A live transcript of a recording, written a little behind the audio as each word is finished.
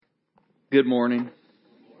Good morning.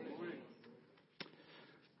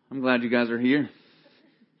 I'm glad you guys are here.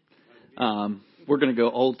 We're going to go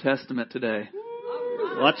Old Testament today.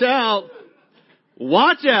 Watch out.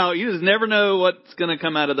 Watch out. You just never know what's going to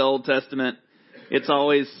come out of the Old Testament. It's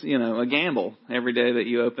always, a gamble. Every day that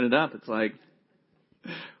you open it up, it's like,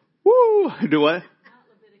 woo, do what?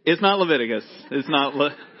 It's not Leviticus. It's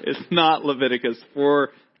not Leviticus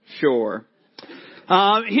for sure.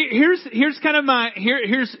 Here's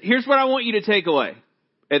what I want you to take away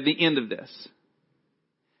at the end of this.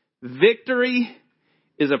 Victory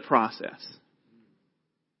is a process.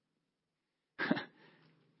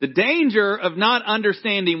 The danger of not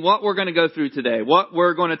understanding what we're going to go through today, what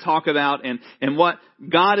we're going to talk about, and what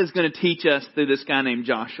God is going to teach us through this guy named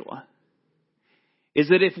Joshua, is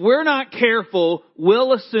that if we're not careful,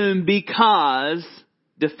 we'll assume because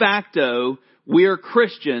de facto we're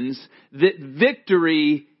Christians that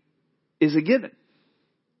victory is a given.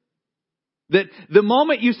 That the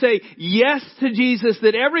moment you say yes to Jesus,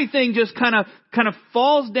 that everything just kind of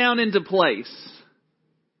falls down into place.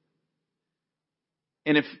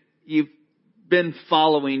 And if you've been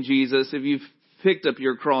following Jesus, if you've picked up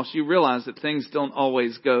your cross, you realize that things don't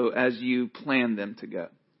always go as you plan them to go.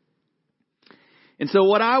 And so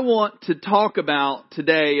what I want to talk about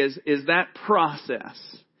today is that process.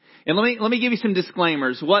 And let me give you some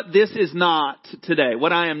disclaimers. What this is not today,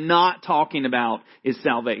 what I am not talking about is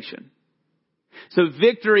salvation. So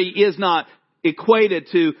victory is not equated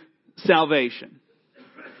to salvation.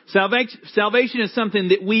 Salvation is something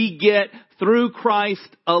that we get through Christ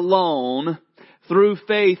alone, through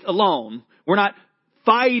faith alone. We're not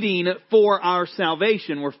fighting for our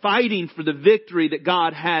salvation. We're fighting for the victory that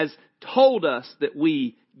God has told us that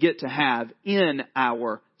we get to have in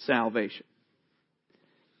our salvation.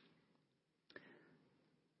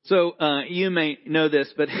 So you may know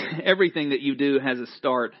this, but everything that you do has a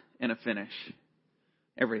start and a finish.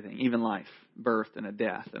 Everything, even life, birth and a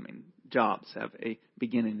death. I mean, jobs have a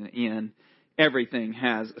beginning and an end. Everything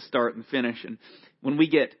has a start and finish. And when we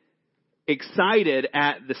get excited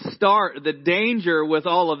at the start, the danger with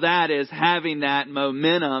all of that is having that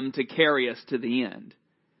momentum to carry us to the end.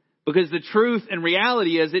 Because the truth and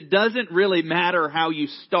reality is it doesn't really matter how you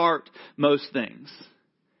start most things.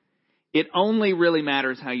 It only really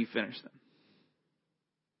matters how you finish them.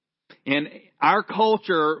 And our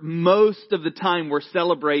culture, most of the time, we're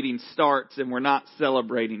celebrating starts and we're not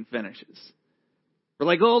celebrating finishes. We're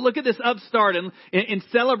like, oh, look at this upstart and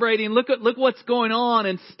celebrating. Look what's going on,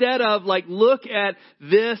 instead of look at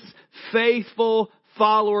this faithful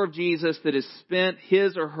follower of Jesus that has spent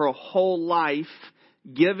his or her whole life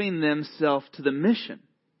giving themselves to the mission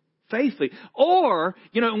faithfully. Or,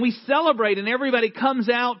 and we celebrate and everybody comes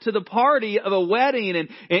out to the party of a wedding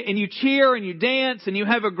and you cheer and you dance and you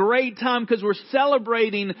have a great time because we're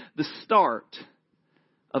celebrating the start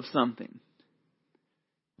of something.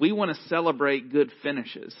 We want to celebrate good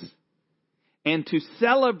finishes. And to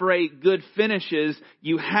celebrate good finishes,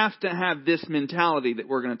 you have to have this mentality that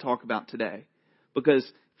we're going to talk about today. Because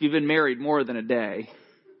if you've been married more than a day,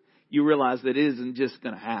 you realize that it isn't just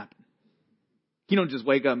going to happen. You don't just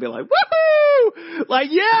wake up and be like, woohoo!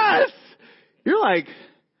 Yes! You're like,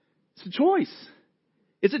 it's a choice.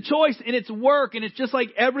 It's a choice and it's work, and it's just like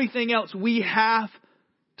everything else. We have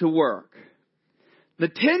to work. The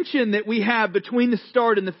tension that we have between the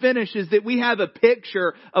start and the finish is that we have a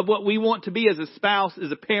picture of what we want to be as a spouse,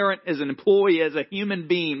 as a parent, as an employee, as a human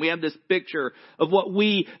being. We have this picture of what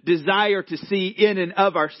we desire to see in and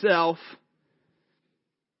of ourselves.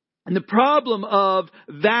 And the problem of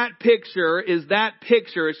that picture is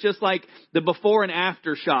it's just like the before and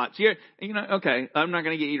after shots. Okay, I'm not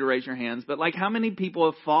going to get you to raise your hands, but how many people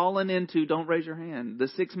have fallen into, don't raise your hand, the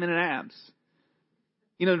 6-minute abs?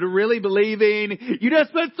 To really believing you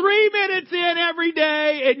just put 3 minutes in every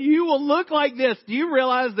day and you will look like this. Do you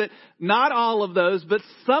realize that not all of those, but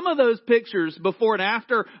some of those pictures before and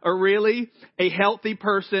after are really a healthy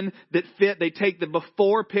person that fit? They take the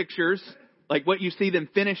before pictures, like what you see them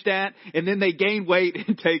finished at, and then they gain weight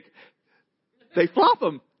and they flop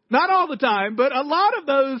them. Not all the time, but a lot of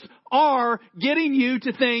those are getting you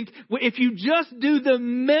to think, if you just do the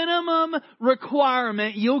minimum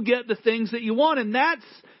requirement, you'll get the things that you want. And that's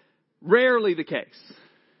rarely the case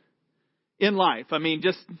in life. I mean,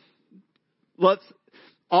 let's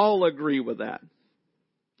all agree with that.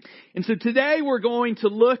 And so today we're going to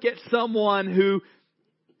look at someone who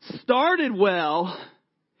started well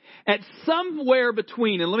at somewhere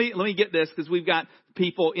between, and let me get this because we've got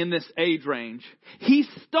people in this age range. He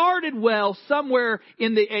started well somewhere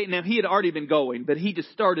in the age, now he had already been going, but he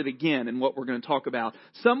just started again in what we're going to talk about.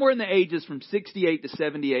 Somewhere in the ages from 68 to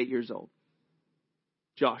 78 years old.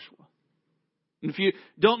 Joshua. And if you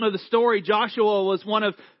don't know the story, Joshua was one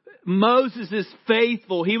of Moses'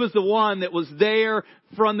 faithful. He was the one that was there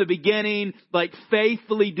from the beginning, like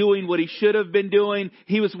faithfully doing what he should have been doing.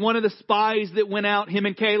 He was one of the spies that went out, him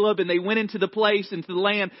and Caleb, and they went into the place, into the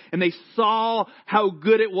land, and they saw how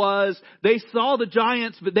good it was. They saw the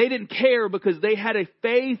giants, but they didn't care because they had a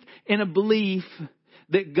faith and a belief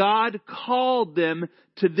that God called them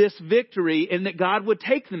to this victory and that God would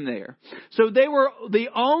take them there. So they were the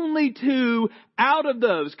only two out of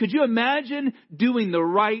those. Could you imagine doing the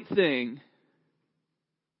right thing?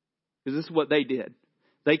 Because this is what they did.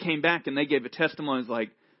 They came back and they gave a testimony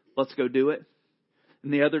like, let's go do it.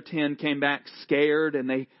 And the other 10 came back scared and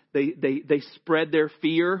they spread their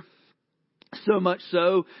fear. So much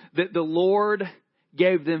so that the Lord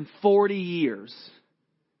gave them 40 years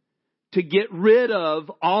to get rid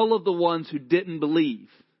of all of the ones who didn't believe.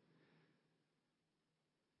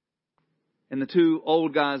 And the two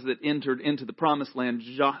old guys that entered into the promised land,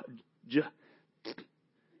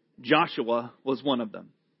 Joshua was one of them.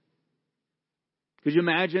 Could you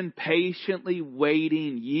imagine patiently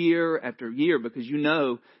waiting year after year? Because you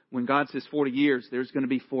know when God says 40 years, there's going to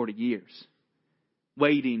be 40 years.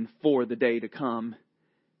 Waiting for the day to come.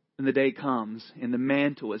 And the day comes and the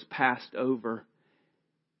mantle is passed over.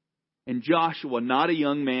 And Joshua, not a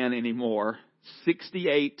young man anymore,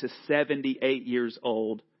 68 to 78 years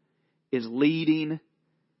old, is leading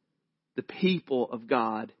the people of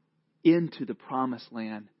God into the promised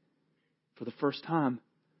land for the first time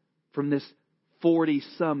from this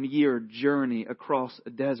 40-some year journey across a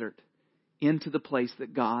desert into the place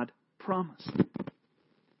that God promised.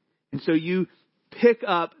 And so you pick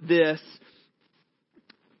up this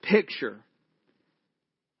picture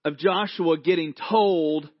of Joshua getting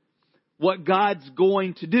told what God's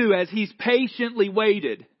going to do as he's patiently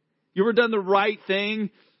waited. You ever done the right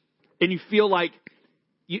thing and you feel like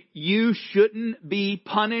you shouldn't be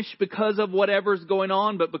punished because of whatever's going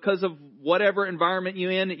on, but because of whatever environment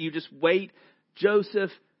you're in, you just wait?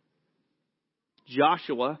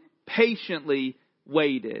 Joshua patiently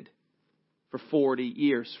waited for 40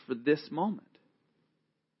 years for this moment.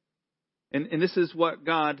 And this is what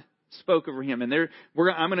God spoke over him. And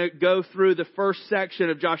I'm going to go through the first section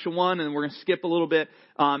of Joshua 1, and we're going to skip a little bit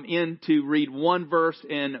in to read one verse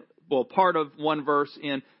part of one verse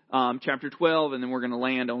in chapter 12, and then we're going to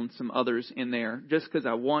land on some others in there, just because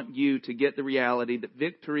I want you to get the reality that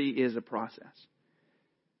victory is a process.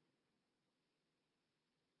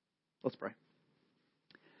 Let's pray.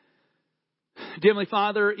 Dear Heavenly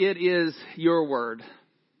Father, it is your word,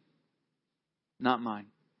 not mine.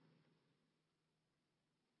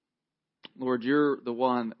 Lord, you're the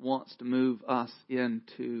one that wants to move us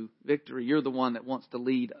into victory. You're the one that wants to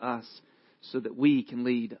lead us so that we can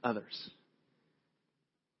lead others.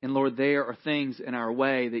 And Lord, there are things in our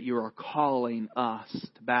way that you are calling us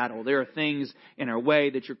to battle. There are things in our way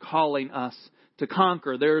that you're calling us to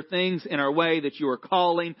conquer. There are things in our way that you are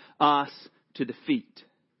calling us to defeat.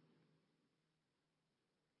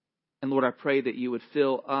 And Lord, I pray that you would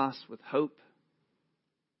fill us with hope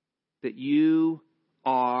that you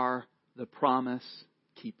are the promise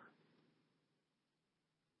keeper.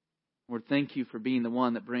 Lord, thank you for being the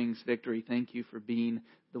one that brings victory. Thank you for being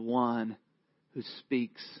the one who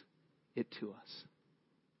speaks it to us.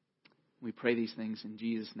 We pray these things in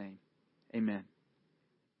Jesus' name. Amen.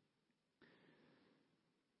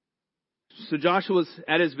 So Joshua's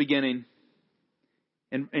at his beginning.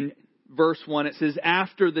 In verse 1, it says,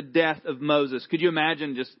 after the death of Moses. Could you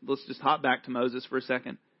imagine, let's just hop back to Moses for a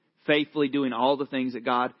second. Faithfully doing all the things that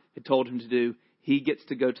God had told him to do. He gets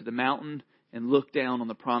to go to the mountain and look down on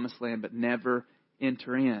the promised land, but never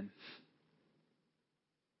enter in.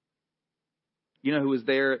 You know who was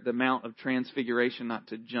there at the Mount of Transfiguration? Not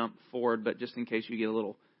to jump forward, but just in case you get a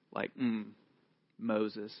little like,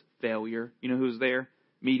 Moses, failure. You know who was there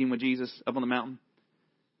meeting with Jesus up on the mountain?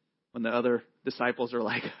 When the other disciples are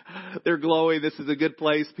like, they're glowing, this is a good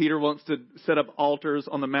place. Peter wants to set up altars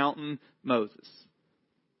on the mountain. Moses.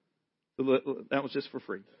 That was just for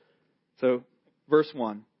free. So, verse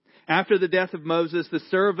 1. After the death of Moses, the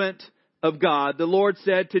servant of God, the Lord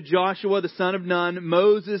said to Joshua, the son of Nun,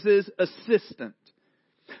 Moses' assistant,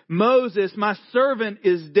 Moses, my servant,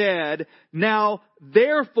 is dead. Now,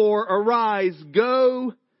 therefore, arise,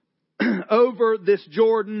 go over this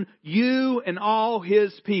Jordan, you and all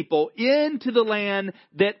his people, into the land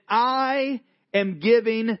that I am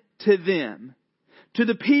giving to them. To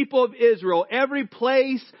the people of Israel, every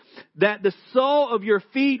place that the sole of your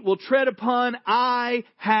feet will tread upon, I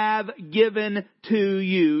have given to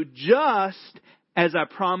you, just as I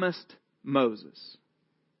promised Moses.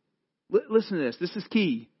 Listen to this. This is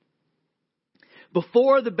key.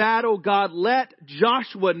 before the battle, God let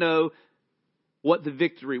Joshua know what the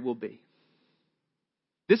victory will be.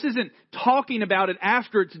 This isn't talking about it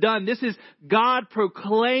after it's done. This is God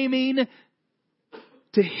proclaiming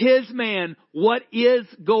to His man what is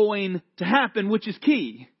going to happen, which is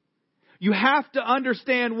key. You have to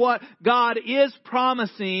understand what God is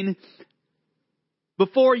promising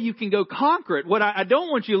before you can go conquer it. What I don't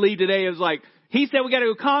want you to leave today is like, He said we got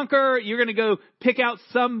to go conquer. You're going to go pick out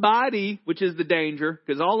somebody, which is the danger,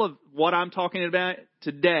 because all of what I'm talking about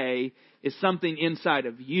today is something inside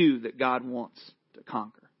of you that God wants to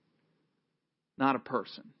conquer. Not a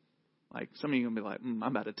person. Like some of you are going to be like, I'm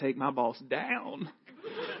about to take my boss down.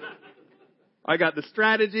 I got the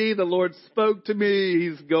strategy. The Lord spoke to me.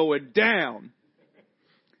 He's going down.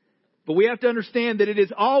 But we have to understand that it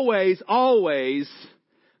is always, always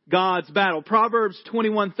God's battle. Proverbs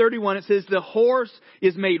 21:31, it says, the horse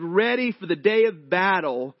is made ready for the day of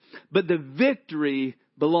battle, but the victory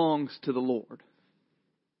belongs to the Lord.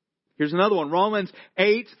 Here's another one. Romans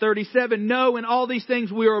 8:37. No, in all these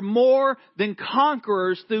things we are more than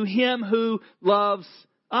conquerors through Him who loves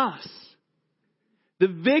us. The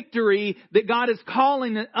victory that God is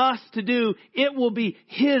calling us to do, it will be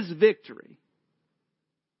His victory.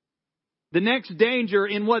 The next danger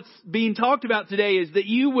in what's being talked about today is that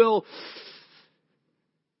you will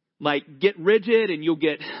get rigid and you'll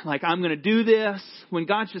get like, I'm going to do this. When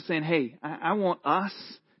God's just saying, hey, I want us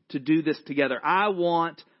to do this together. I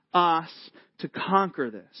want us to conquer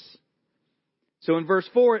this. So in verse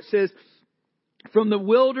 4 it says, from the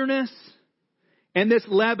wilderness and this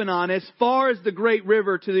Lebanon, as far as the great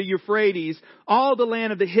river to the Euphrates, all the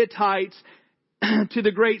land of the Hittites to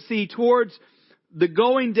the great sea, towards the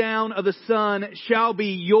going down of the sun shall be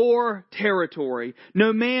your territory.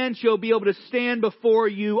 No man shall be able to stand before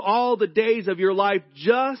you all the days of your life.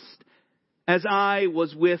 Just as I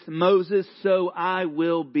was with Moses, so I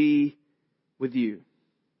will be with you.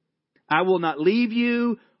 I will not leave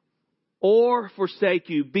you or forsake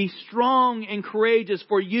you. Be strong and courageous,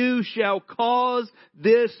 for you shall cause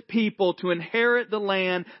this people to inherit the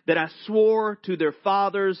land that I swore to their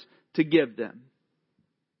fathers to give them.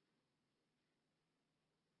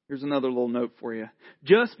 Here's another little note for you.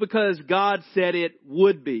 Just because God said it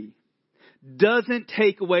would be, doesn't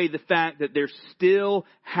take away the fact that there still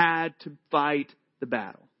had to fight the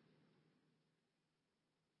battle.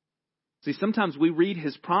 See, sometimes we read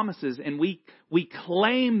His promises and we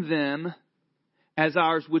claim them as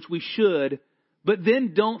ours, which we should, but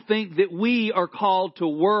then don't think that we are called to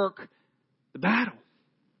work the battle.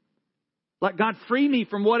 Like, God, free me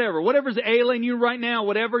from whatever's ailing you right now,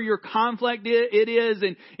 whatever your conflict it is,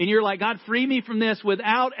 and you're like, God, free me from this,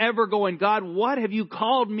 without ever going, God, what have you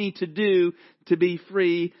called me to do to be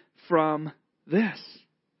free from this?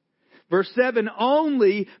 Verse 7,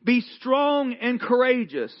 only be strong and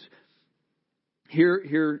courageous.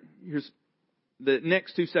 Here's the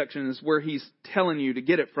next two sections where He's telling you to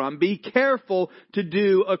get it from. Be careful to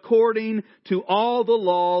do according to all the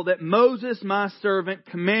law that Moses, my servant,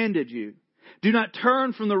 commanded you. Do not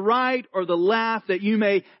turn from the right or the left, that you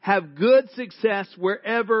may have good success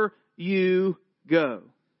wherever you go.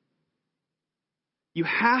 You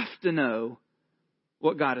have to know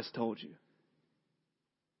what God has told you.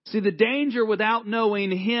 See, the danger without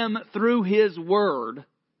knowing Him through His Word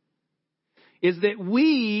is that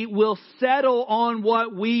we will settle on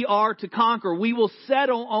what we are to conquer. We will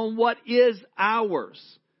settle on what is ours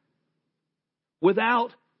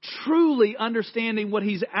without truly understanding what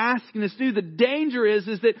He's asking us to do. The danger is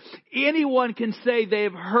that anyone can say they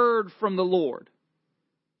have heard from the Lord.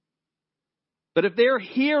 But if their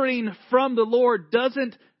hearing from the Lord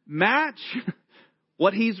doesn't match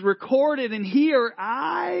what He's recorded in here,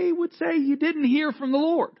 I would say you didn't hear from the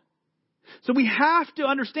Lord. So we have to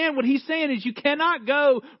understand what He's saying is you cannot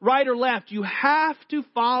go right or left. You have to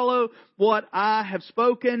follow what I have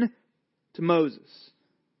spoken to Moses.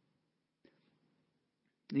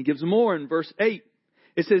 And He gives more in verse 8.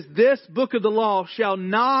 It says, this book of the law shall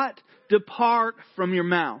not depart from your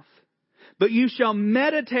mouth, but you shall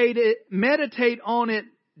meditate on it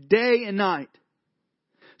day and night,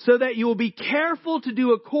 so that you will be careful to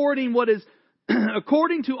do according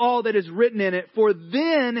to all that is written in it, for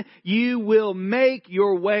then you will make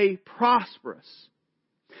your way prosperous,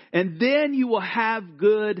 and then you will have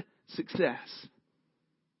good success.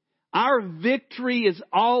 Our victory is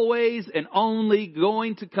always and only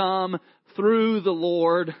going to come through the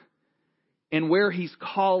Lord and where He's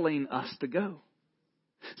calling us to go.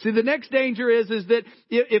 See, the next danger is that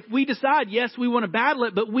if we decide, yes, we want to battle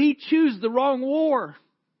it, but we choose the wrong war.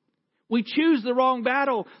 We choose the wrong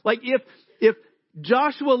battle. Like if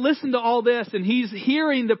Joshua listened to all this, and he's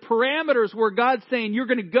hearing the parameters where God's saying, you're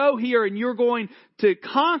going to go here and you're going to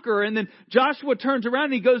conquer. And then Joshua turns around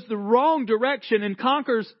and he goes the wrong direction and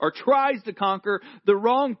conquers or tries to conquer the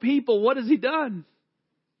wrong people. What has he done?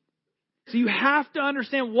 So you have to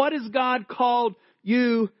understand, what has God called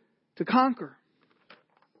you to conquer?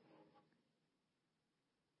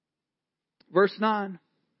 Verse 9.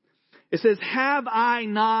 It says, have I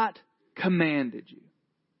not commanded you?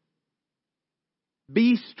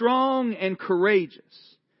 Be strong and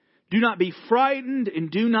courageous. Do not be frightened and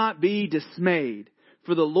do not be dismayed.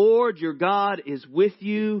 For the Lord your God is with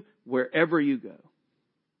you wherever you go.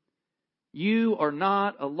 You are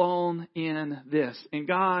not alone in this. And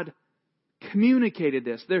God communicated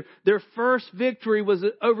this. Their first victory was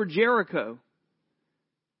over Jericho.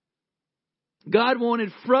 God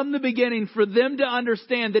wanted from the beginning for them to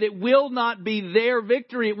understand that it will not be their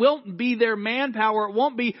victory. It won't be their manpower. It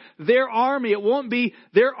won't be their army. It won't be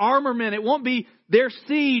their armament. It won't be their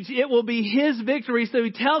siege. It will be His victory. So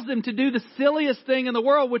He tells them to do the silliest thing in the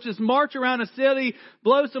world, which is march around a city,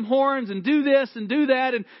 blow some horns, and do this and do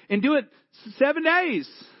that, and do it 7 days.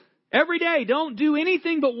 Every day. Don't do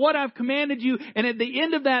anything but what I've commanded you. And at the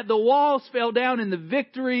end of that, the walls fell down and the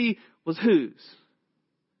victory was whose?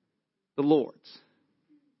 The Lord's.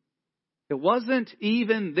 It wasn't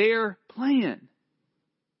even their plan.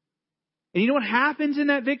 And you know what happens in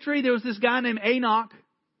that victory? There was this guy named Enoch.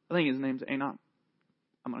 I think his name's Enoch.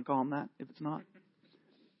 I'm going to call him that if it's not.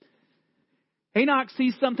 Enoch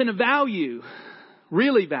sees something of value,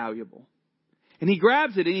 really valuable. And he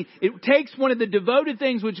grabs it and it takes one of the devoted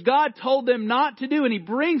things which God told them not to do, and he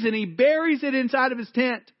brings it and he buries it inside of his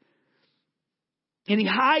tent. And he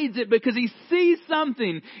hides it because he sees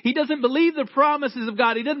something. He doesn't believe the promises of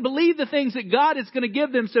God. He doesn't believe the things that God is going to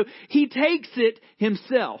give them. So he takes it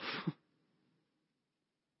himself.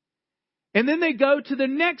 And then they go to the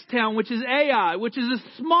next town, which is Ai, which is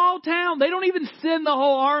a small town. They don't even send the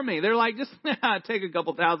whole army. They're like, just take a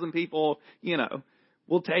couple thousand people,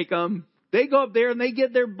 we'll take them. They go up there and they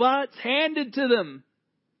get their butts handed to them.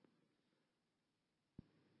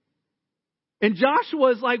 And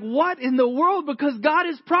Joshua is like, what in the world? Because God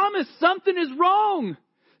has promised something is wrong.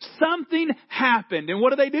 Something happened. And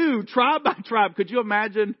what do? Tribe by tribe. Could you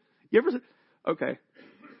imagine? Okay.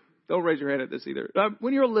 Don't raise your hand at this either.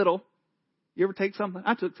 When you're little, you ever take something?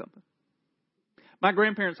 I took something. My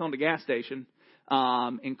grandparents owned a gas station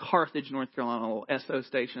in Carthage, North Carolina, a little Esso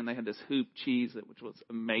station. They had this hoop cheese, which was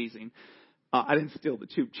amazing. I didn't steal the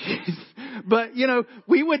hoop cheese. But,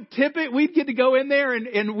 we would tip it. We'd get to go in there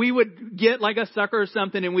and we would get like a sucker or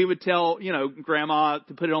something, and we would tell, Grandma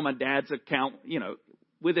to put it on my dad's account,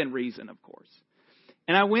 within reason, of course.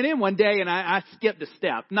 And I went in one day and I skipped a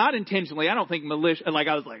step. Not intentionally. I don't think malicious. Like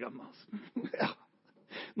I was like,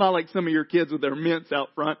 not like some of your kids with their mints out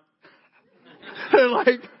front. They're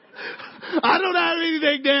like, I don't have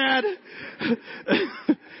anything, Dad.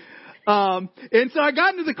 And so I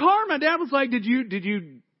got into the car. My dad was like, did you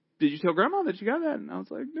tell Grandma that you got that? And I was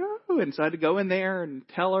like, no. And so I had to go in there and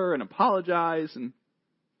tell her and apologize.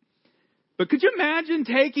 But could you imagine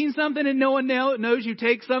taking something and no one knows you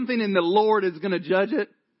take something and the Lord is going to judge it?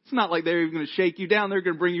 It's not like they're even going to shake you down. They're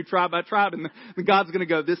going to bring you tribe by tribe. And God's going to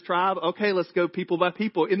go, this tribe, okay, let's go people by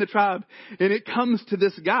people in the tribe. And it comes to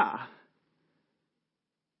this guy.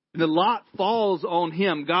 And the lot falls on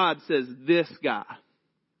him. God says, this guy.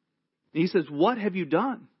 And he says, what have you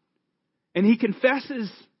done? And he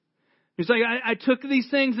confesses. He's like, I took these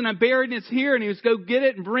things and I buried it. It's here. And he was, go get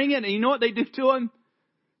it and bring it. And you know what they do to him?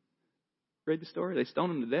 Read the story. They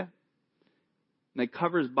stone him to death. And they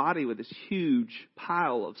cover his body with this huge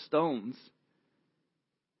pile of stones.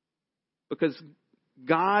 Because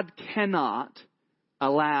God cannot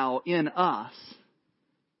allow in us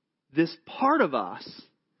this part of us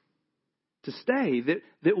to stay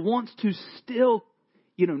that wants to still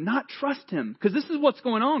not trust Him. Because this is what's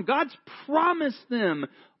going on. God's promised them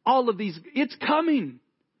all of these. It's coming.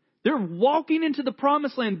 They're walking into the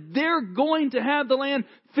promised land. They're going to have the land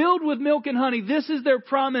filled with milk and honey. This is their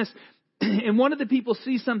promise. And one of the people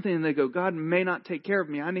sees something and they go, God may not take care of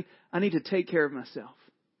me. I need to take care of myself.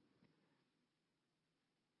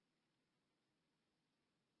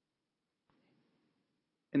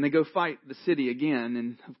 And they go fight the city again.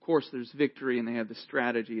 And of course there's victory and they have the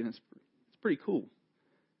strategy. And it's pretty cool.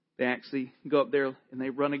 They actually go up there and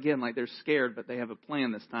they run again like they're scared, but they have a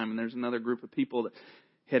plan this time. And there's another group of people that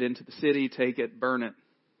head into the city, take it, burn it.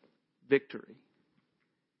 Victory.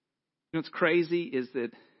 You know what's crazy is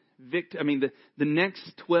that the next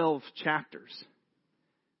 12 chapters,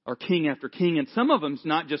 or king after king. And some of them's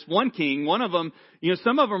not just one king. One of them,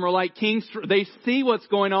 some of them are like kings. They see what's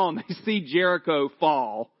going on. They see Jericho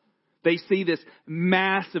fall. They see this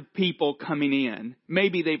mass of people coming in.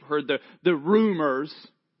 Maybe they've heard the rumors.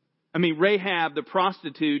 I mean, Rahab, the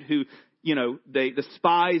prostitute who, the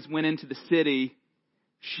spies went into the city.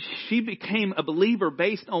 She became a believer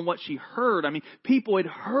based on what she heard. I mean, people had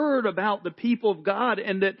heard about the people of God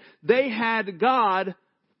and that they had God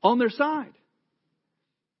on their side.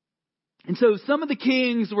 And so some of the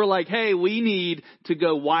kings were like, hey, we need to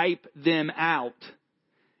go wipe them out.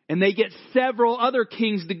 And they get several other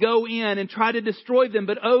kings to go in and try to destroy them.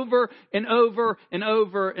 But over and over and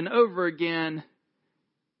over and over again,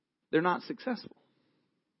 they're not successful.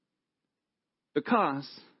 Because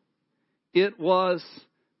it was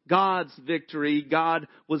God's victory. God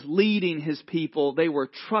was leading His people. They were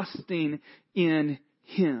trusting in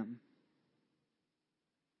Him.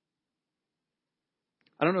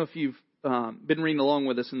 I don't know if you've been reading along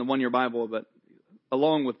with us in the one-year Bible, but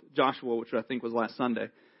along with Joshua, which I think was last Sunday,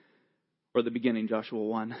 or the beginning, Joshua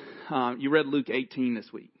 1, you read Luke 18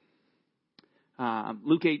 this week.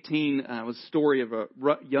 Luke 18 was a story of a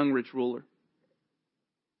young rich ruler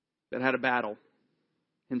that had a battle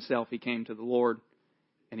himself. He came to the Lord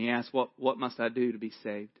and he asked, what must I do to be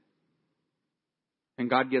saved? And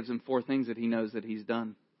God gives him 4 things that he knows that he's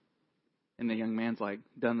done. And the young man's like,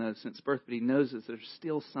 done those since birth, but he knows that there's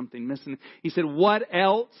still something missing. He said, what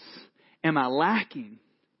else am I lacking?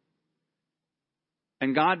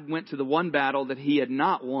 And God went to the one battle that he had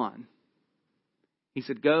not won. He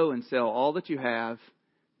said, go and sell all that you have,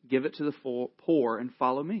 give it to the poor, and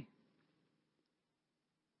follow me.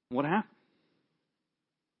 What happened?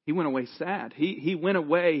 He went away sad. He went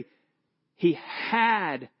away. He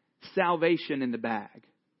had salvation in the bag.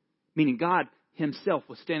 Meaning God Himself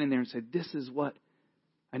was standing there and said, this is what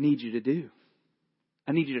I need you to do.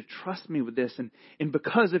 I need you to trust me with this. And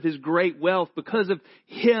because of His great wealth, because of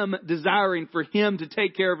Him desiring for Him to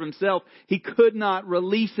take care of Himself, He could not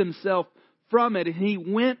release Himself from it. And He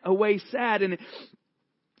went away sad. And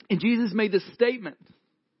Jesus made this statement,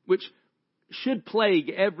 which should plague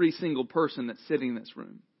every single person that's sitting in this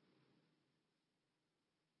room.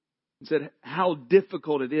 He said how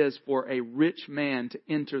difficult it is for a rich man to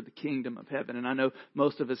enter the kingdom of heaven. And I know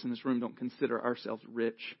most of us in this room don't consider ourselves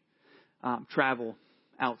rich. Travel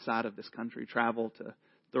outside of this country. Travel to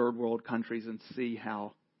third world countries and see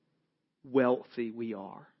how wealthy we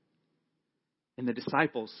are. And the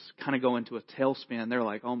disciples kind of go into a tailspin. They're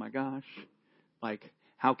like, oh my gosh, like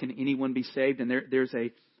how can anyone be saved? And there's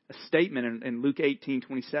a statement in Luke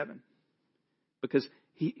 18:27. Because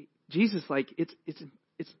Jesus, like, it's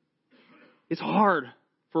hard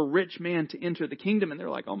for a rich man to enter the kingdom. And they're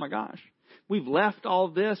like, oh my gosh, we've left all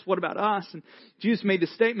this. What about us? And Jesus made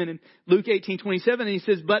this statement in Luke 18:27. And He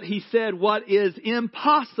says, but He said, what is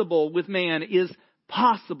impossible with man is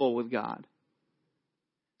possible with God.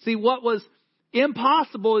 See, what was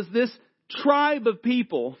impossible is this tribe of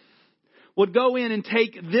people would go in and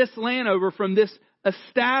take this land over from this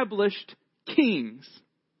established kings.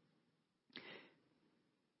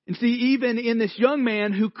 And see, even in this young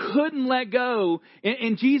man who couldn't let go,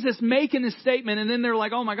 and Jesus making this statement, and then they're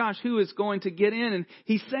like, oh my gosh, who is going to get in? And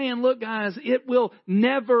He's saying, look guys, it will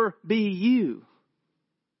never be you.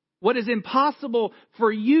 What is impossible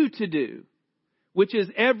for you to do, which is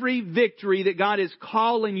every victory that God is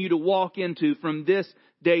calling you to walk into from this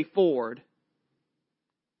day forward,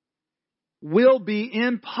 will be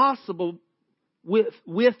impossible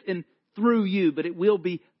with and through you, but it will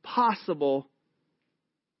be possible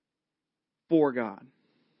for God.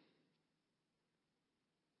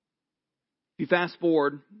 If you fast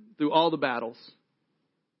forward through all the battles,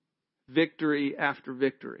 victory after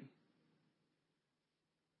victory,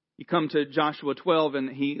 you come to Joshua 12 and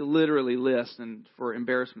he literally lists, and for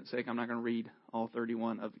embarrassment's sake, I'm not going to read all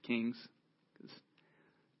 31 of the kings, because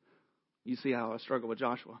you see how I struggle with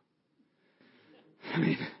Joshua. I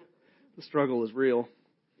mean, the struggle is real.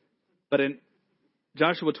 But in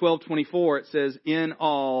Joshua 12:24, it says, in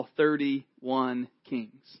all 31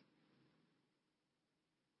 kings.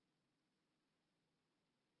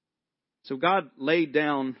 So God laid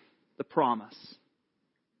down the promise.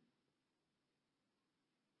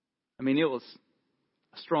 I mean, it was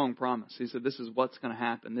a strong promise. He said, this is what's going to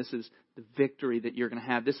happen. This is the victory that you're going to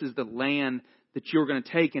have. This is the land that you're going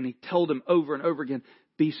to take. And He told them over and over again,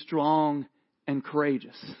 be strong and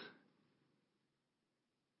courageous.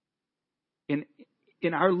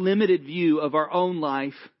 In our limited view of our own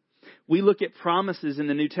life, we look at promises in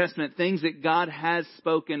the New Testament, things that God has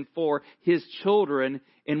spoken for His children,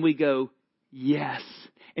 and we go, yes.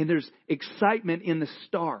 And there's excitement in the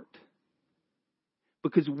start.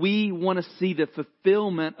 because we want to see the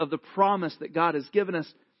fulfillment of the promise that God has given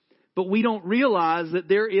us. But we don't realize that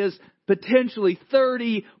there is potentially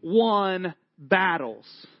 31 battles.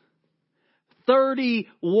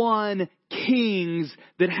 31 kings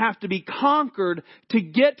that have to be conquered to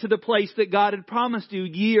get to the place that God had promised you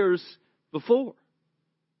years before.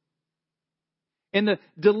 And the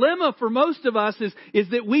dilemma for most of us is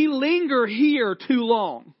that we linger here too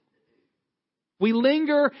long. We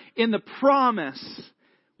linger in the promise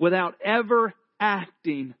without ever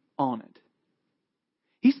acting on it.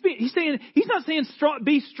 He's not saying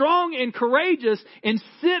be strong and courageous and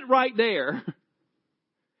sit right there.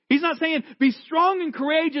 He's not saying be strong and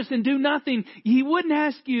courageous and do nothing. He wouldn't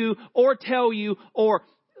ask you or tell you or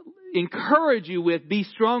encourage you with be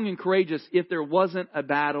strong and courageous if there wasn't a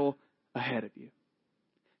battle ahead of you.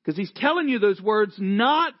 Because He's telling you those words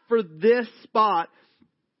not for this spot.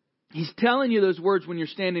 He's telling you those words when you're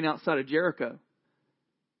standing outside of Jericho.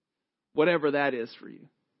 Whatever that is for you.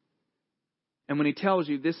 And when He tells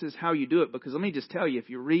you this is how you do it, because let me just tell you, if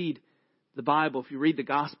you read the Bible, if you read the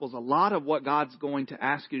Gospels, a lot of what God's going to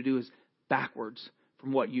ask you to do is backwards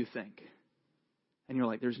from what you think. And you're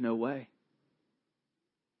like, there's no way.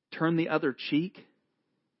 Turn the other cheek.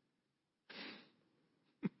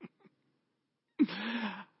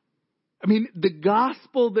 I mean, the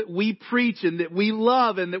gospel that we preach and that we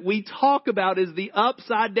love and that we talk about is the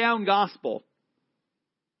upside down gospel.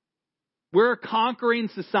 We're a conquering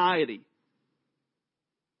society.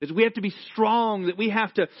 That we have to be strong, that we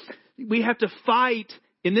have to fight.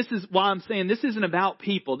 And this is why I'm saying this isn't about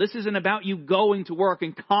people. This isn't about you going to work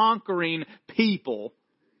and conquering people.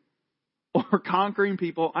 Or conquering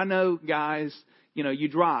people. I know, guys, you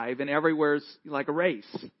drive and everywhere's like a race.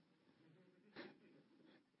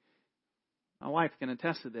 My wife can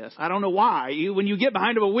attest to this. I don't know why. When you get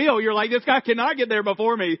behind a wheel, you're like, this guy cannot get there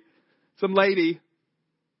before me. Some lady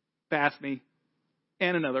passed me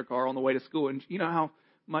and another car on the way to school. And you know how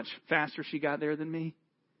much faster she got there than me?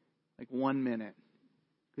 Like 1 minute.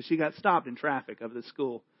 Because she got stopped in traffic of the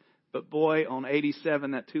school. But boy, on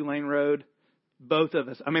 87, that 2-lane road, both of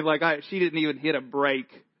us. I mean, she didn't even hit a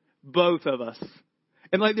brake. Both of us.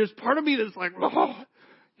 And there's part of me that's like, oh,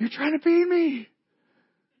 you're trying to beat me.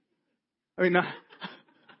 I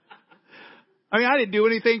didn't do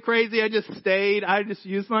anything crazy. I just stayed. I just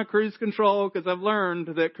used my cruise control because I've learned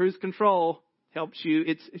that cruise control helps you.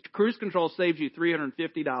 Cruise control saves you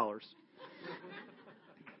 $350.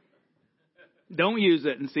 Don't use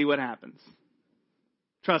it and see what happens.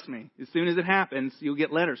 Trust me. As soon as it happens, you'll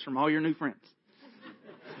get letters from all your new friends.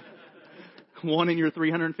 Wanting your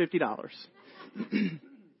 $350.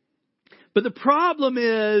 But the problem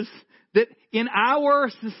is that in our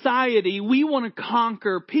society, we want to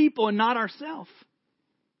conquer people and not ourselves.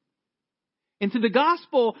 And to the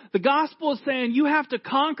gospel is saying you have to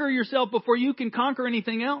conquer yourself before you can conquer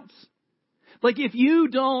anything else. If you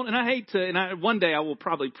don't, and I hate to, one day I will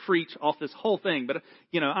probably preach off this whole thing, but,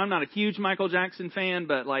 I'm not a huge Michael Jackson fan,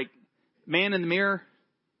 but Man in the Mirror.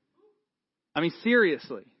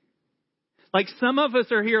 Seriously. Some of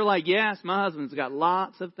us are here yes, my husband's got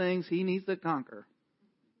lots of things he needs to conquer.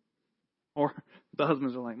 Or the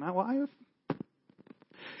husbands are like, my wife?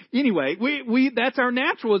 Anyway, we that's our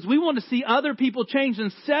natural is we want to see other people change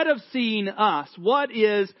instead of seeing us. What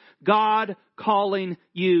is God calling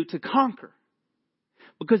you to conquer?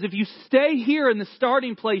 Because if you stay here in the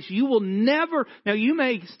starting place, you will never, now you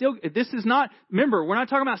may still, this is not, remember, we're not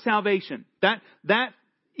talking about salvation. That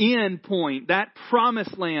end point, that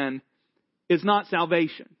promised land is not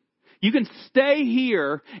salvation. You can stay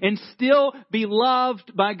here and still be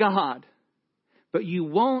loved by God. But you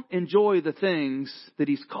won't enjoy the things that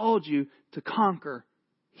He's called you to conquer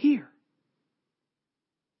here.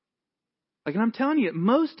 And I'm telling you,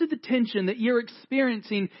 most of the tension that you're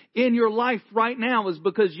experiencing in your life right now is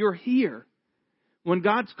because you're here. When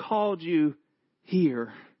God's called you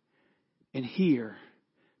here and here,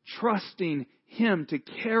 trusting Him to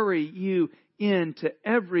carry you into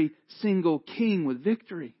every single king with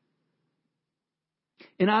victory.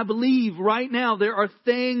 And I believe right now there are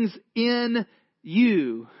things in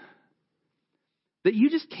you that you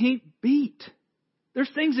just can't beat. There's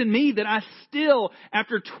things in me that I still,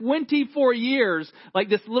 after 24 years,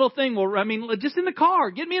 this little thing just in the car,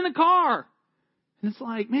 get me in the car. And it's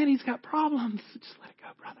like, man, he's got problems. Just let it go,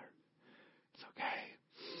 brother. It's okay.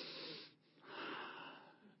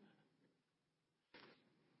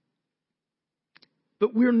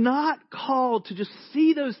 But we're not called to just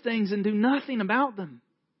see those things and do nothing about them.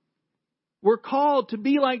 We're called to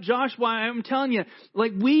be like Joshua. I'm telling you,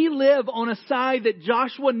 we live on a side that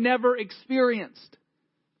Joshua never experienced.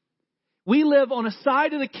 We live on a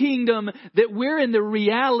side of the kingdom that we're in the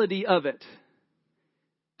reality of it.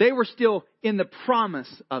 They were still in the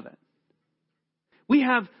promise of it. We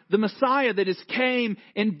have the Messiah that has came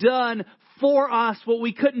and done for us what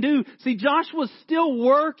we couldn't do. See, Joshua's still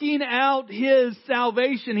working out his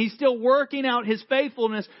salvation. He's still working out his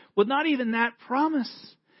faithfulness with not even that promise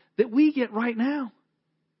that we get right now.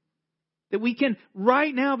 That we can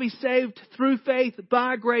right now be saved through faith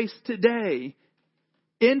by grace today.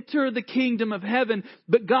 Enter the kingdom of heaven.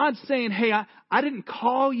 But God's saying, hey, I didn't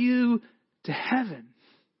call you to heaven.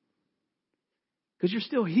 Because you're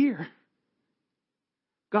still here.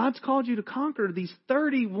 God's called you to conquer these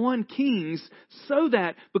 31 kings so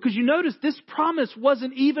that, because you notice this promise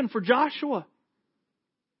wasn't even for Joshua.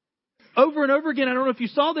 Over and over again, I don't know if you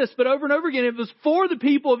saw this, but over and over again, it was for the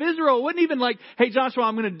people of Israel. It wasn't even like, hey Joshua,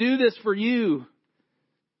 I'm going to do this for you.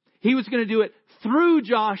 He was going to do it through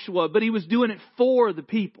Joshua, but he was doing it for the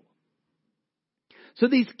people. So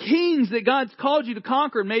these kings that God's called you to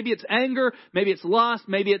conquer, maybe it's anger, maybe it's lust,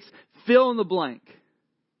 maybe it's fill in the blank.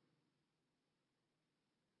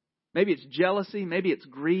 Maybe it's jealousy. Maybe it's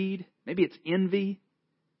greed. Maybe it's envy.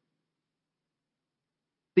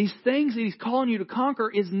 These things that He's calling you to conquer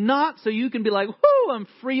is not so you can be like, whoo, I'm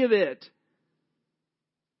free of it.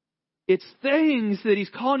 It's things that He's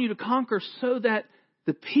calling you to conquer so that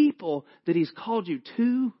the people that He's called you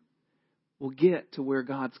to will get to where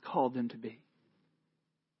God's called them to be.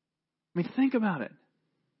 I mean, think about it.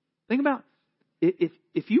 Think about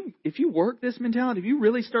if you work this mentality, if you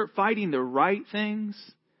really start fighting the right things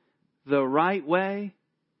the right way.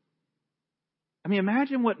 I mean,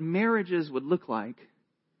 imagine what marriages would look like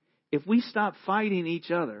if we stopped fighting each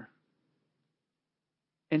other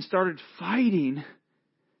and started fighting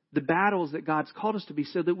the battles that God's called us to be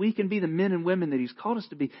so that we can be the men and women that He's called us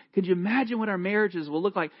to be. Could you imagine what our marriages will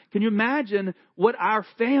look like? Can you imagine what our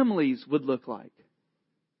families would look like?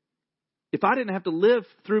 If I didn't have to live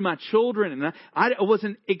through my children and I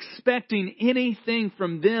wasn't expecting anything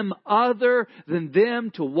from them other than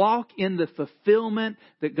them to walk in the fulfillment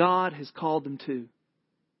that God has called them to.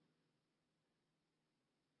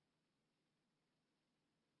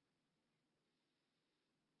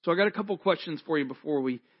 So I got a couple questions for you before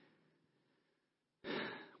we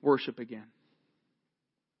worship again.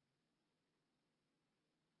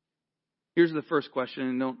 Here's the first question,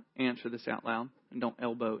 and don't answer this out loud and don't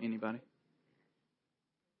elbow anybody.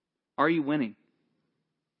 Are you winning?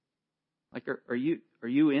 Like, are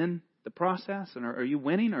you in the process? And are you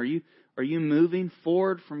winning? Are you moving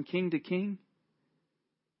forward from king to king?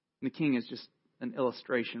 And the king is just an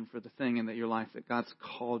illustration for the thing in your life that God's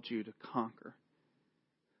called you to conquer.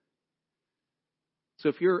 So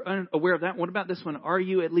if you're unaware of that, what about this one? Are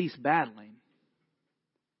you at least battling?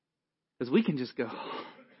 Because we can just go,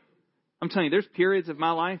 I'm telling you, there's periods of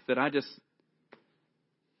my life that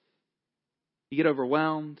you get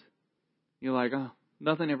overwhelmed. You're like, oh,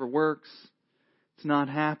 nothing ever works. It's not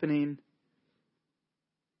happening.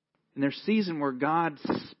 And there's a season where God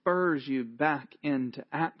spurs you back into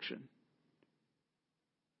action.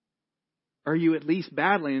 Are you at least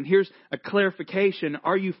battling? And here's a clarification.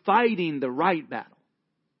 Are you fighting the right battle?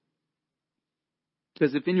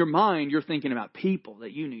 Because if in your mind you're thinking about people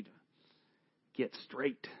that you need to get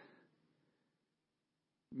straight,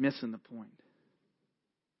 missing the point.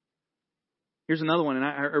 Here's another one, and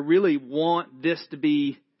I really want this to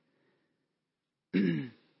be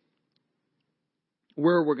where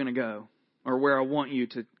we're going to go, or where I want you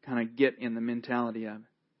to kind of get in the mentality of it.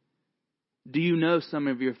 Do you know some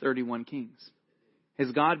of your 31 kings?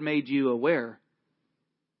 Has God made you aware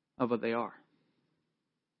of what they are?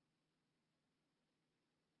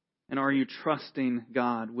 And are you trusting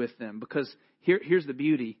God with them? Because here's the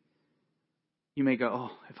beauty. You may go,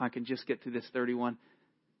 oh, if I could just get through this 31.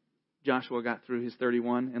 Joshua got through his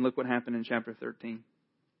 31, and look what happened in chapter 13.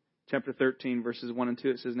 Chapter 13, verses 1 and 2,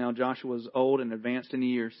 it says, Now Joshua was old and advanced in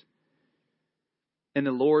years. And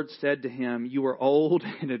the Lord said to him, You are old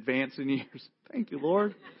and advanced in years. Thank you,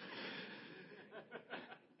 Lord.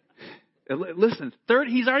 Listen,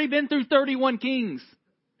 he's already been through 31 kings.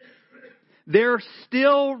 There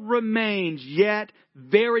still remains yet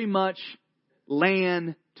very much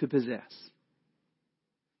land to possess.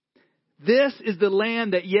 This is the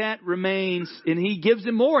land that yet remains, and He gives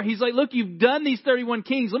him more. He's like, look, you've done these 31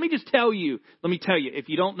 kings. Let me tell you, if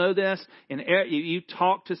you don't know this, and you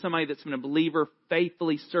talk to somebody that's been a believer,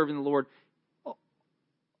 faithfully serving the Lord,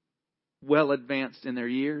 well advanced in their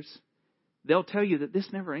years, they'll tell you that this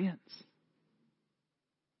never ends.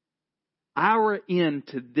 Our end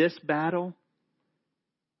to this battle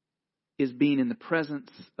is being in the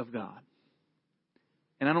presence of God.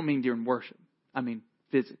 And I don't mean during worship. I mean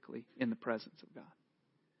physically in the presence of God.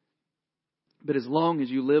 But as long as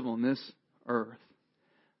you live on this earth,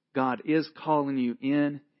 God is calling you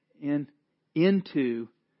into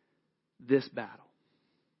this battle.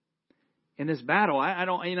 In this battle,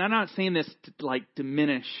 I'm not saying this to like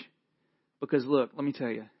diminish, because look, let me tell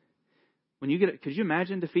you, could you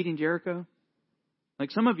imagine defeating Jericho?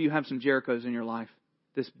 Like some of you have some Jerichos in your life.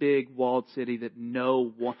 This big walled city that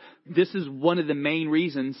this is one of the main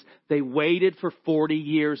reasons they waited for 40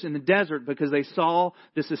 years in the desert, because they saw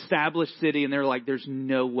this established city and they're like, there's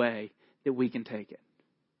no way that we can take it.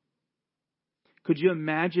 Could you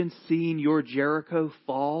imagine seeing your Jericho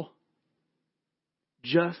fall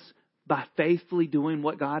just by faithfully doing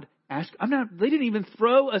what God asked? They didn't even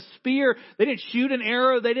throw a spear. They didn't shoot an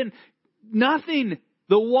arrow. Nothing.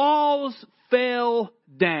 The walls fell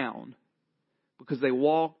down because they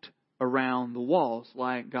walked around the walls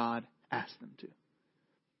like God asked them to.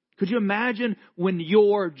 Could you imagine when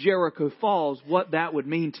your Jericho falls, what that would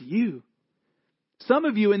mean to you? Some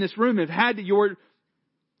of you in this room have had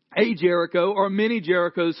a Jericho or many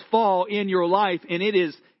Jerichos fall in your life, and it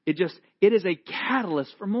is a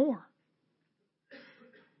catalyst for more.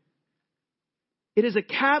 It is a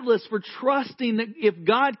catalyst for trusting that if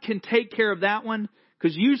God can take care of that one,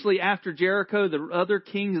 because usually after Jericho, the other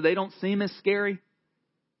kings, they don't seem as scary.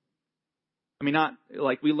 I mean, not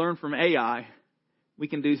like we learn from Ai. We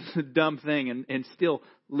can do the dumb thing and still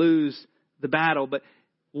lose the battle. But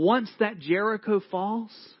once that Jericho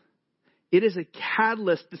falls, it is a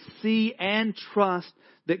catalyst to see and trust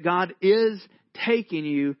that God is taking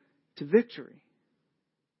you to victory.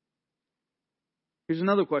 Here's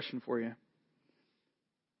another question for you.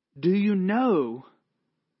 Do you know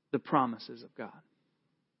the promises of God?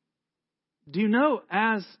 Do you know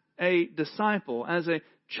as a disciple, as a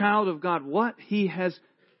child of God, what He has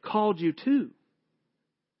called you to?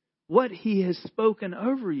 What He has spoken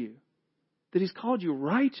over you? That He's called you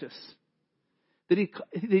righteous? That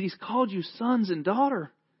He's called you sons and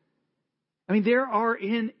daughter? I mean, there are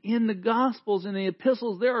in the Gospels and the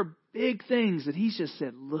epistles, there are big things that He's just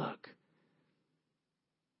said, look.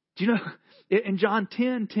 Do you know, in John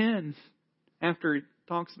 10:10, after He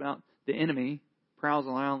talks about the enemy prowls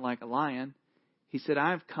around like a lion, He said,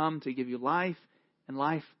 I've come to give you life and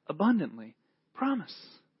life abundantly. Promise.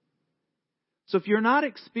 So if you're not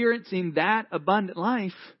experiencing that abundant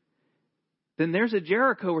life, then there's a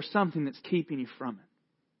Jericho or something that's keeping you from it.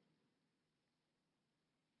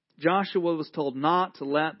 Joshua was told not to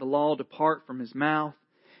let the law depart from his mouth.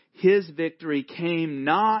 His victory came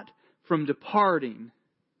not from departing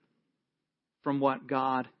from what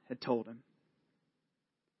God had told him.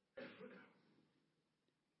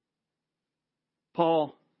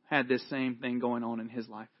 Paul had this same thing going on in his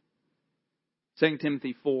life. 2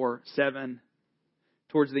 Timothy 4:7,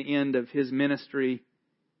 towards the end of his ministry,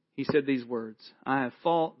 he said these words, I have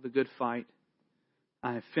fought the good fight.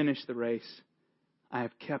 I have finished the race. I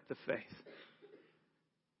have kept the faith.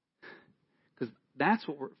 Because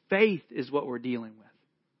faith is what we're dealing with.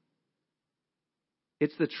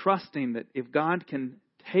 It's the trusting that if God can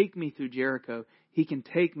take me through Jericho, He can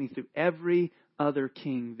take me through every other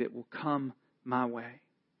king that will come my way.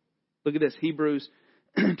 Look at this, Hebrews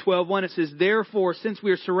 12:1. It says, therefore, since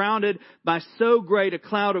we are surrounded by so great a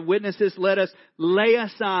cloud of witnesses, let us lay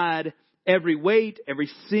aside every weight, every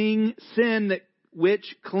sin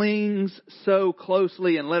which clings so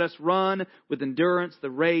closely, and let us run with endurance the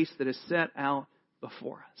race that is set out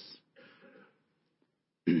before us.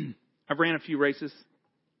 I've ran a few races,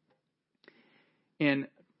 and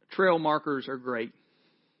trail markers are great.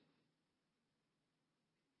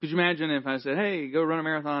 Could you imagine if I said, hey, go run a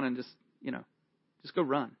marathon and just go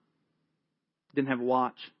run. Didn't have a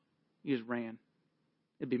watch. You just ran.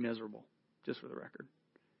 It'd be miserable, just for the record.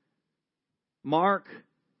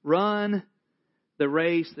 Run the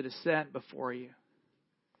race that is set before you.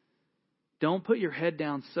 Don't put your head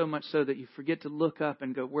down so much so that you forget to look up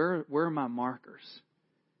and go, where are my markers?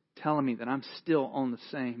 Telling me that I'm still on the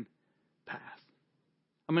same path.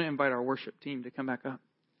 I'm going to invite our worship team to come back up.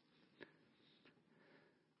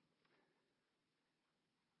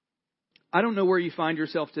 I don't know where you find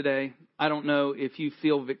yourself today. I don't know if you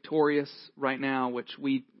feel victorious right now, which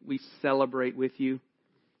we celebrate with you.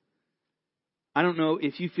 I don't know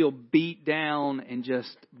if you feel beat down and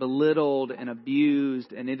just belittled and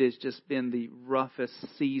abused, and it has just been the roughest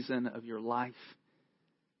season of your life.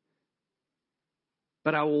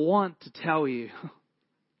 But I want to tell you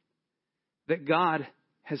that God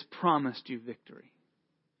has promised you victory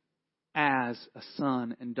as a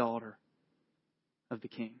son and daughter of the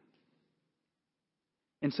King.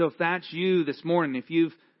 And so if that's you this morning, if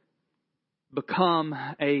you've become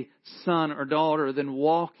a son or daughter, then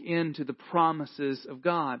walk into the promises of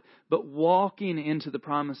God. But walking into the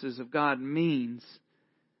promises of God means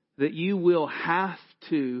that you will have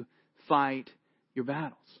to fight your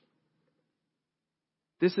battles.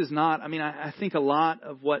 This is not, I think a lot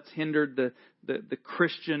of what's hindered the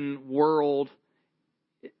Christian world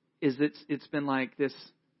is it's been like this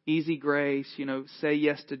easy grace, say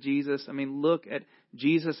yes to Jesus. Look at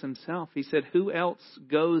Jesus himself. He said, who else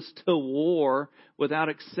goes to war without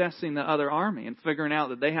accessing the other army and figuring out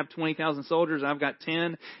that they have 20,000 soldiers, I've got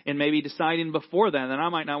 10, and maybe deciding before then that I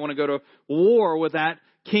might not want to go to war with that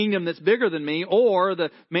kingdom that's bigger than me, or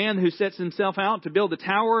the man who sets himself out to build a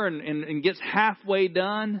tower and gets halfway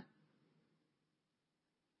done.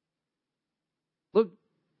 Look,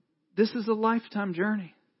 this is a lifetime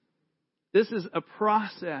journey. This is a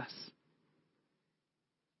process.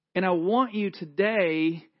 And I want you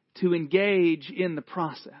today to engage in the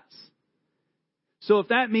process. So if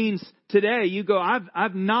that means today you go,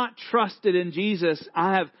 I've not trusted in Jesus.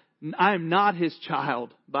 I am not his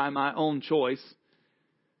child by my own choice.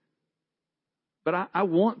 But I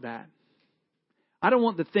want that. I don't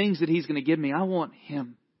want the things that he's going to give me. I want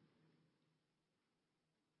him.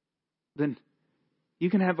 Then you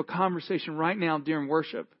can have a conversation right now during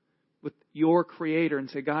worship with your Creator and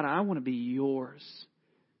say, God, I want to be yours.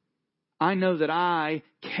 I know that I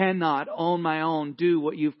cannot on my own do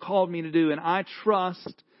what you've called me to do. And I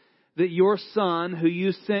trust that your Son, who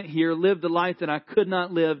you sent here, lived the life that I could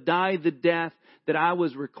not live, died the death that I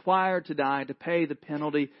was required to die to pay the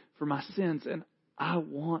penalty for my sins. And I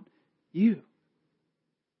want you.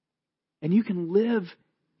 And you can live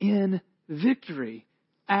in victory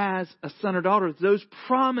as a son or daughter. Those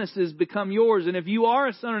promises become yours. And if you are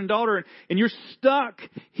a son and daughter and you're stuck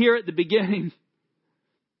here at the beginning,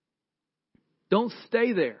 don't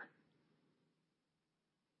stay there.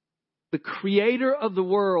 The Creator of the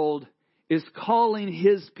world is calling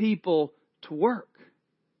his people to work.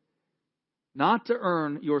 Not to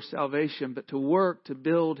earn your salvation, but to work to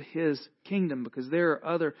build his kingdom. Because there are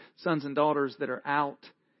other sons and daughters that are out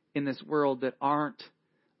in this world that aren't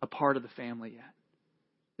a part of the family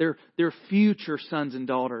yet. They're future sons and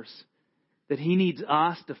daughters that he needs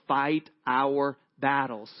us to fight our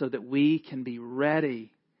battles so that we can be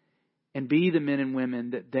ready and be the men and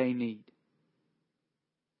women that they need.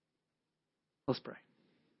 Let's pray.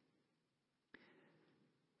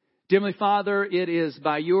 Dear Heavenly Father, it is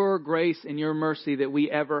by your grace and your mercy that we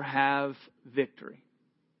ever have victory.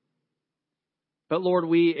 But Lord,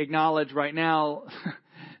 we acknowledge right now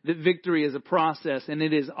that victory is a process, and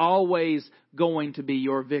it is always going to be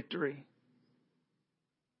your victory.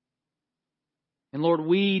 And Lord,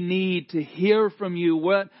 we need to hear from you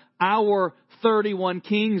what our 31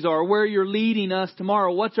 kings are, where you're leading us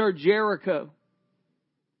tomorrow. What's our Jericho?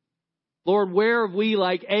 Lord, where have we,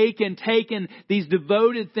 like Achan, taken these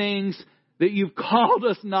devoted things that you've called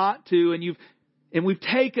us not to, and we've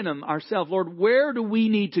taken them ourselves? Lord, where do we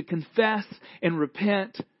need to confess and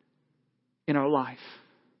repent in our life?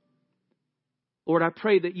 Lord, I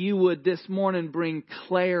pray that you would this morning bring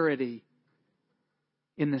clarity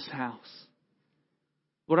in this house.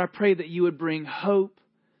 Lord, I pray that you would bring hope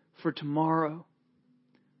for tomorrow.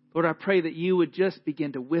 Lord, I pray that you would just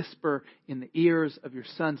begin to whisper in the ears of your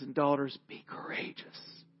sons and daughters, be courageous.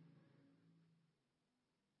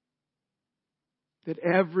 That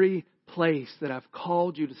every place that I've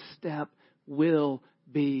called you to step will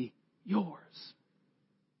be yours.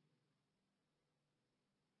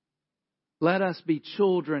 Let us be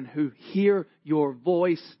children who hear your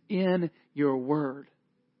voice in your word.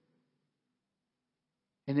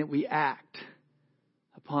 And that we act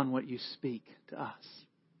upon what you speak to us.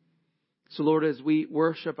 So Lord, as we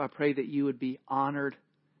worship, I pray that you would be honored.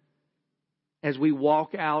 As we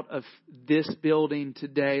walk out of this building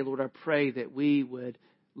today, Lord, I pray that we would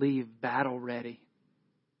leave battle ready.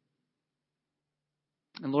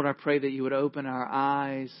 And Lord, I pray that you would open our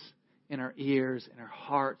eyes and our ears and our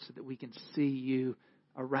hearts so that we can see you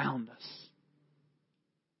around us.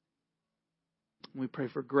 And we pray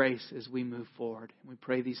for grace as we move forward. And we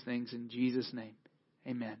pray these things in Jesus' name.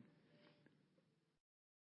 Amen.